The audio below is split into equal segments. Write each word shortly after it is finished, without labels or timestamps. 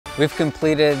We've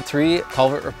completed 3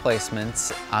 culvert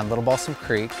replacements on Little Balsam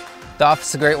Creek. The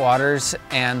Office of Great Waters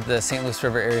and the St. Louis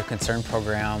River Area Concern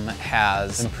Program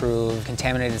has improved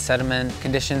contaminated sediment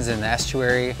conditions in the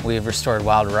estuary. We've restored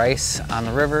wild rice on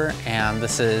the river, and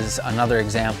this is another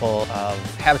example of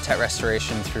habitat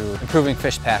restoration through improving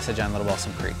fish passage on Little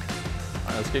Balsam Creek. All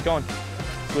right, let's get going.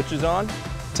 Switch is on.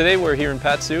 Today we're here in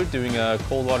Patsu doing a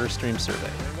cold water stream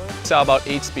survey. We saw about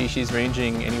 8 species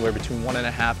ranging anywhere between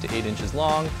 1.5 to 8 inches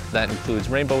long. That includes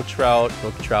rainbow trout,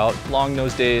 brook trout,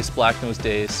 long-nosed dace, black-nosed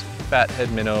dace,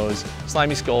 fathead minnows,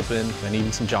 slimy sculpin, and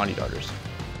even some Johnny darters.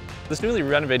 This newly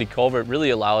renovated culvert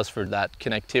really allows for that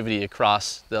connectivity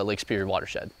across the Lake Superior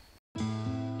watershed.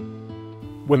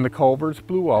 When the culverts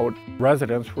blew out,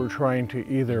 residents were trying to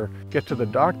either get to the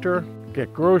doctor,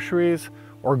 get groceries,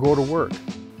 or go to work,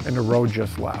 and the road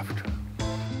just left.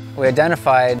 We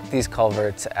identified these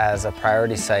culverts as a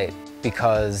priority site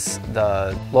because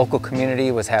the local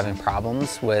community was having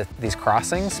problems with these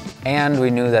crossings, and we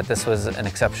knew that this was an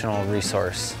exceptional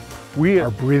resource. We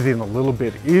are breathing a little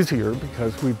bit easier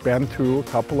because we've been through a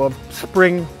couple of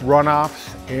spring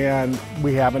runoffs and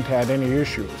we haven't had any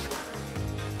issues.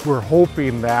 We're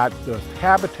hoping that the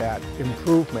habitat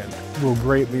improvement will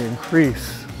greatly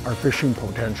increase our fishing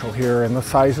potential here and the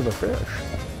size of the fish.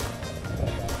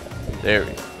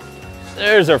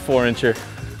 There's our 4-incher.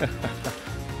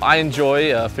 I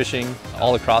enjoy fishing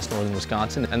all across northern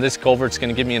Wisconsin, and this culvert's going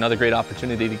to give me another great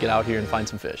opportunity to get out here and find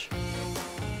some fish.